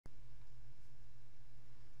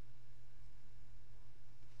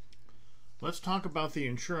Let's talk about the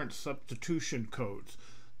insurance substitution codes.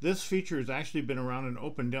 This feature has actually been around in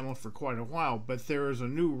Open Dental for quite a while, but there is a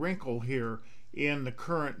new wrinkle here in the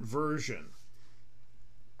current version.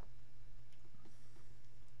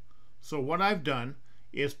 So what I've done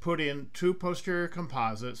is put in 2 posterior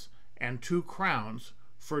composites and 2 crowns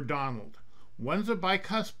for Donald. One's a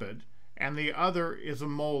bicuspid and the other is a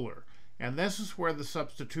molar. And this is where the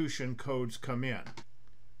substitution codes come in.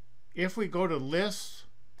 If we go to lists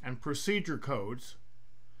and procedure codes,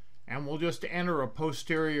 and we'll just enter a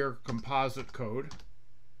posterior composite code.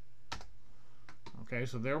 Okay,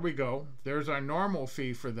 so there we go. There's our normal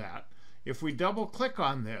fee for that. If we double click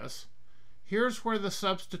on this, here's where the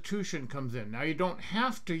substitution comes in. Now you don't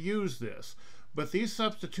have to use this, but these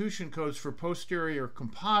substitution codes for posterior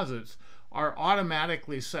composites are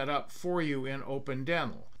automatically set up for you in Open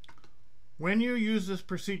Dental. When you use this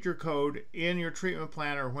procedure code in your treatment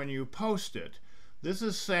plan or when you post it, this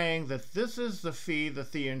is saying that this is the fee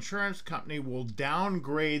that the insurance company will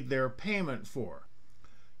downgrade their payment for.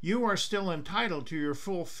 You are still entitled to your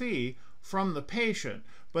full fee from the patient,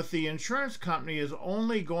 but the insurance company is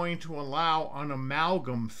only going to allow an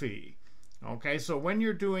amalgam fee. Okay, so when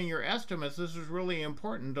you're doing your estimates, this is really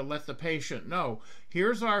important to let the patient know,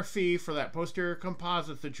 here's our fee for that posterior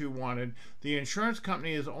composite that you wanted. The insurance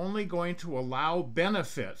company is only going to allow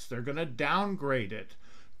benefits. They're going to downgrade it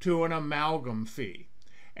to an amalgam fee.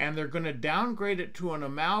 And they're going to downgrade it to an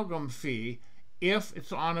amalgam fee if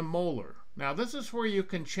it's on a molar. Now this is where you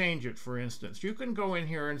can change it. For instance, you can go in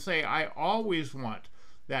here and say, I always want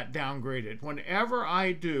that downgraded. Whenever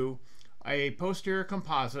I do a posterior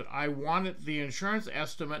composite, I want it, the insurance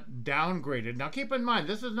estimate downgraded. Now keep in mind,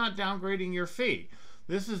 this is not downgrading your fee.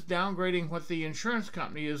 This is downgrading what the insurance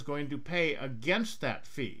company is going to pay against that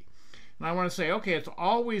fee. And I want to say, okay, it's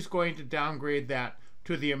always going to downgrade that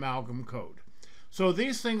to the amalgam code. So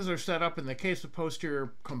these things are set up, in the case of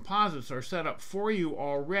posterior composites, are set up for you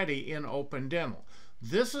already in Open Dental.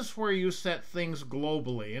 This is where you set things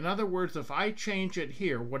globally. In other words, if I change it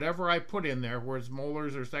here, whatever I put in there, where it's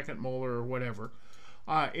molars or second molar or whatever,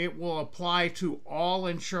 it will apply to all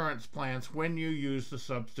insurance plans when you use the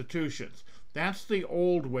substitutions. That's the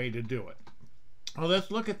old way to do it. Well, let's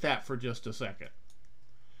look at that for just a second.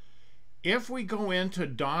 If we go into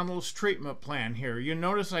Donald's treatment plan here, you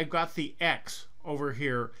notice I've got the X over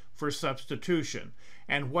here for substitution.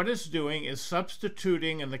 And what it's doing is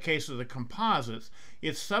substituting, in the case of the composites,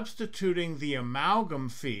 it's substituting the amalgam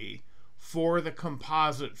fee for the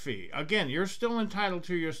composite fee. Again, you're still entitled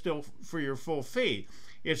to your full fee.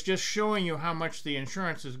 It's just showing you how much the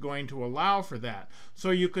insurance is going to allow for that,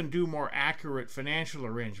 so you can do more accurate financial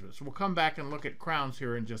arrangements. We'll come back and look at crowns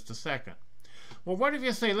here in just a second. Well, what if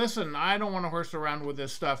you say, listen, I don't want to horse around with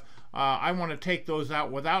this stuff. I want to take those out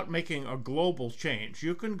without making a global change.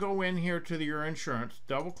 You can go in here to your insurance,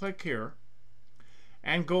 double click here,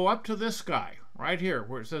 and go up to this guy right here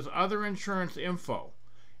where it says Other Insurance Info,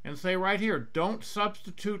 and say right here, don't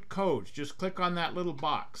substitute codes. Just click on that little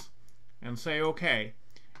box and say OK,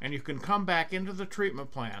 and you can come back into the treatment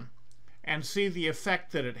plan and see the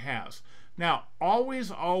effect that it has. Now, always,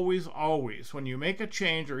 always, always, when you make a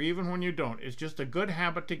change, or even when you don't, it's just a good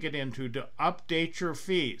habit to get into to update your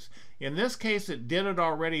fees. In this case, it did it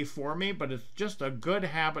already for me, but it's just a good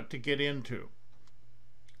habit to get into.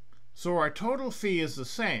 So our total fee is the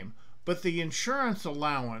same, but the insurance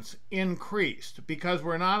allowance increased because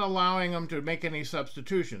we're not allowing them to make any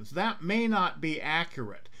substitutions. That may not be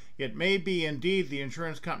accurate. It may be indeed the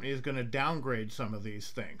insurance company is going to downgrade some of these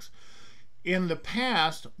things. In the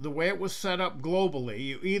past, the way it was set up globally,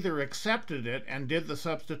 you either accepted it and did the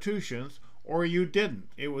substitutions, or you didn't.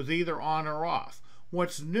 It was either on or off.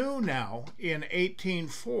 What's new now in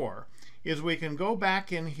 18.4 is we can go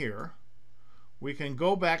back in here, we can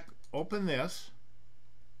go back, open this,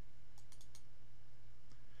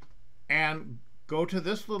 and go to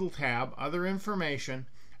this little tab, Other Information,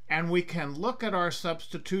 and we can look at our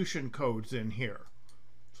substitution codes in here.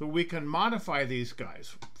 So we can modify these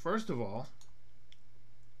guys. First of all,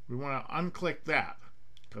 we want to unclick that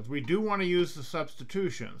because we do want to use the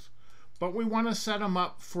substitutions, but we want to set them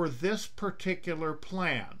up for this particular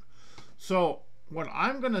plan. So what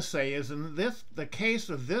I'm going to say is, in the case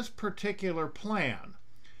of this particular plan,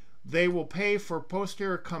 they will pay for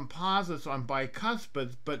posterior composites on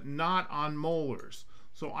bicuspids, but not on molars.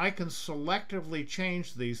 So I can selectively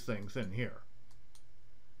change these things in here.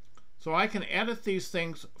 So I can edit these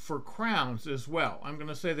things for crowns as well. I'm going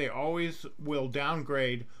to say they always will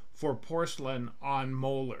downgrade for porcelain on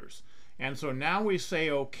molars. And so now we say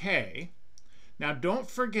OK. Now don't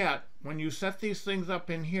forget, when you set these things up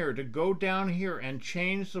in here, to go down here and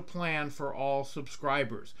change the plan for all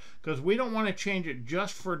subscribers, because we don't want to change it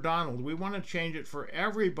just for Donald. We want to change it for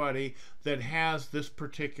everybody that has this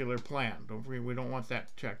particular plan. Don't forget, we don't want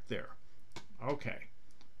that checked there. Okay,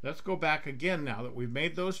 let's go back again now that we've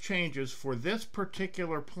made those changes for this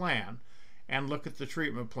particular plan and look at the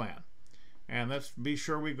treatment plan. And let's be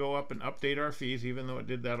sure we go up and update our fees, even though it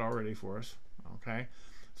did that already for us. Okay.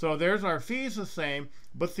 So there's our fees the same,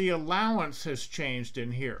 but the allowance has changed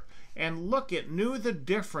in here. And look, it knew the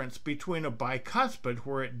difference between a bicuspid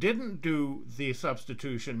where it didn't do the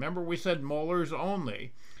substitution. Remember we said molars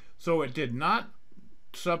only. So it did not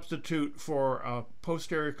substitute for a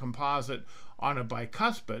posterior composite on a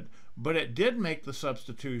bicuspid, but it did make the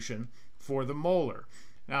substitution for the molar.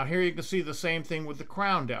 Now here you can see the same thing with the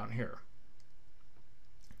crown down here.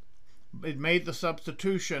 It made the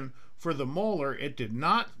substitution for the molar. It did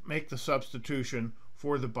not make the substitution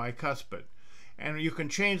for the bicuspid. And you can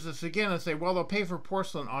change this again and say, well, they'll pay for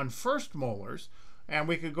porcelain on first molars, and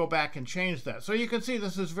we could go back and change that. So you can see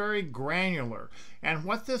this is very granular. And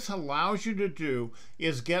what this allows you to do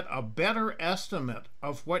is get a better estimate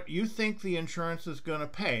of what you think the insurance is going to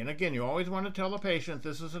pay. And again, you always want to tell the patient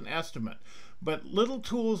this is an estimate. But little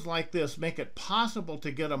tools like this make it possible to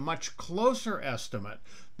get a much closer estimate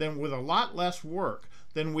than with a lot less work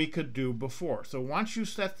than we could do before. So once you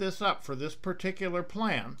set this up for this particular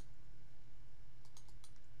plan,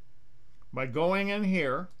 by going in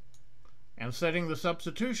here and setting the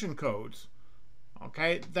substitution codes,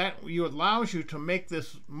 okay, that allows you to make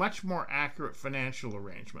this much more accurate financial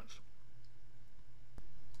arrangements.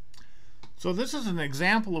 So this is an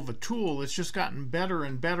example of a tool that's just gotten better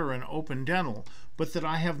and better in Open Dental, but that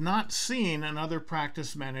I have not seen in other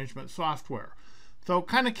practice management software. So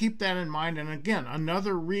kind of keep that in mind, and again,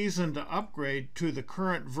 another reason to upgrade to the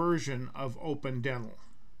current version of Open Dental.